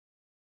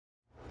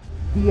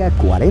Vía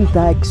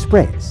 40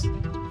 Express,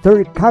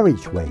 third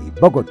carriageway,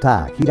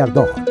 Bogotá,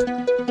 Girardot.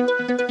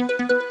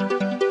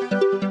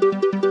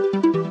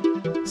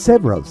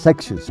 Several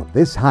sections of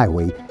this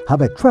highway have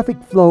a traffic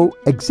flow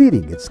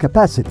exceeding its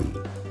capacity.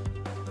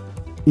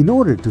 In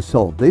order to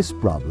solve this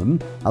problem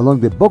along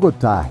the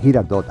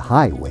Bogotá-Girardot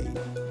highway,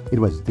 it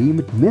was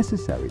deemed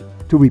necessary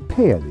to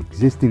repair the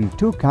existing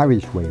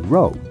two-carriageway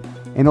road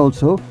and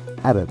also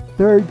add a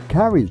third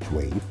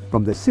carriageway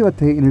from the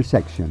Cibate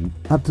intersection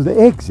up to the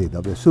exit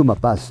of the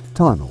Sumapaz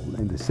tunnel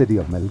in the city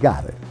of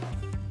Melgar.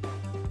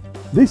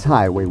 This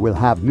highway will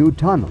have new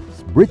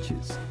tunnels,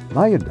 bridges,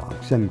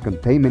 viaducts, and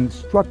containment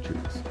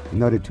structures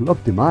in order to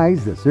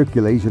optimize the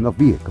circulation of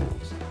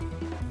vehicles.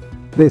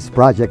 This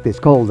project is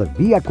called the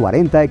Vía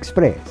 40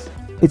 Express.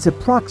 Its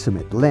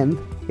approximate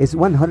length is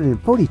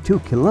 142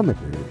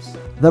 kilometers.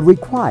 The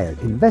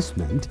required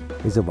investment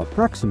is of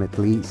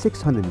approximately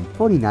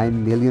 $649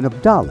 million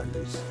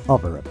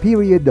over a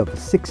period of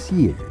 6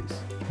 years.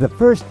 The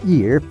first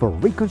year for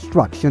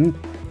reconstruction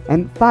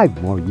and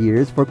 5 more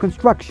years for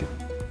construction.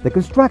 The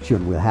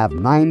construction will have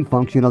 9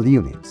 functional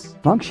units.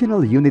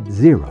 Functional Unit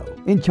 0,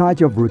 in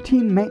charge of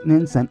routine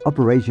maintenance and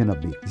operation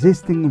of the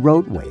existing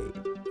roadway.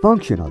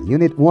 Functional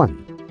Unit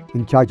 1,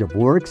 in charge of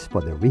works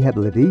for the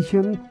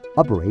rehabilitation,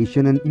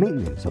 operation, and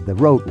maintenance of the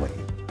roadway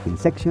in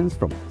sections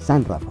from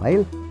San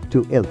Rafael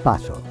to El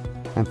Paso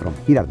and from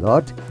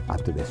Girardot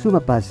up to the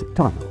Sumapaz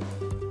tunnel.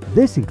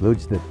 This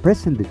includes the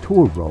present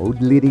detour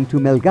road leading to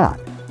Melgar.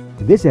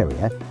 In this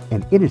area,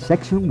 an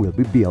intersection will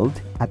be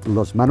built at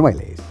Los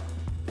Manueles.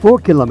 4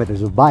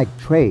 kilometers of bike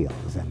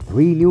trails and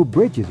 3 new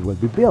bridges will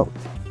be built.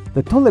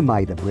 The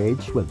Tolemaida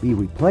Bridge will be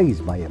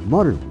replaced by a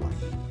modern one.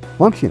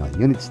 Functional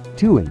Units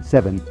 2 and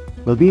 7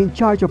 will be in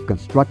charge of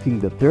constructing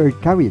the third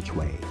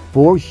carriageway,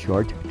 4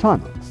 short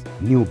tunnels,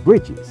 new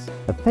bridges,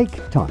 a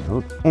fake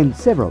tunnel, and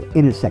several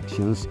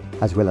intersections,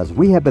 as well as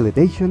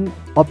rehabilitation,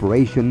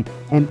 operation,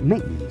 and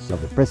maintenance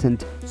of the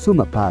present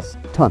Sumapaz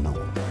tunnel.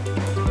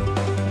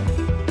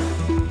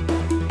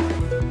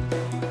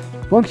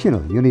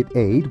 Functional Unit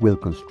 8 will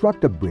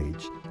construct a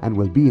bridge and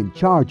will be in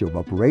charge of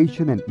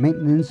operation and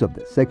maintenance of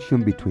the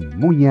section between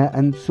Muña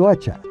and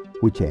Soacha,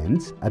 which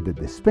ends at the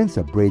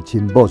Despensa Bridge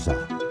in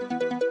Bosa.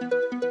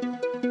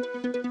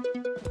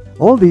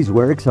 All these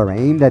works are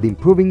aimed at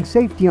improving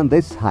safety on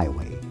this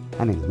highway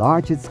and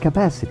enlarge its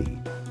capacity.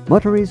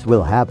 Motorists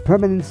will have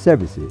permanent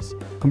services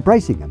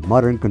comprising a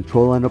modern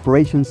control and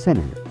operation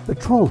center,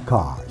 patrol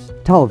cars,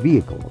 tow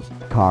vehicles,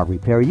 car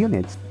repair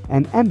units,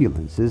 and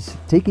ambulances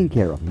taking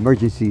care of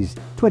emergencies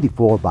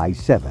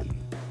 24/7.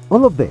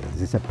 All of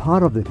this is a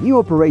part of the new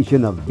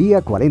operation of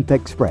Vía 40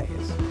 Express.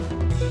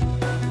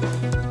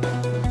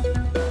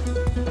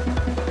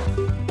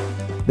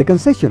 The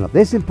concession of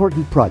this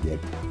important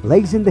project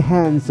lays in the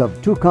hands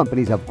of 2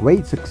 companies of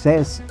great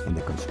success in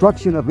the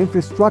construction of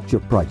infrastructure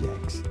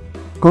projects.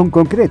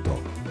 Concreto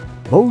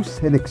boasts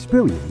an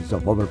experience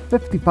of over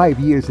 55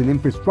 years in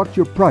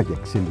infrastructure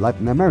projects in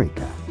Latin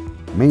America,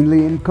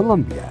 mainly in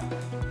Colombia.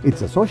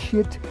 Its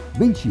associate,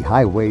 Vinci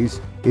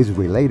Highways, is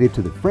related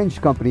to the French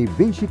company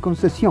Vinci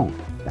Concession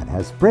that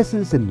has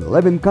presence in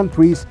 11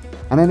 countries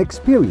and an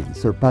experience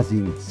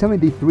surpassing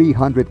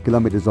 7,300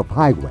 kilometers of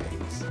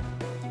highways.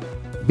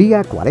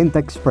 Vía 40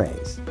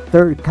 Express,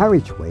 third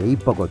carriageway,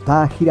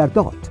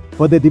 Bogotá-Girardot,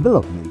 for the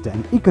development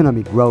and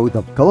economic growth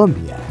of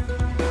Colombia.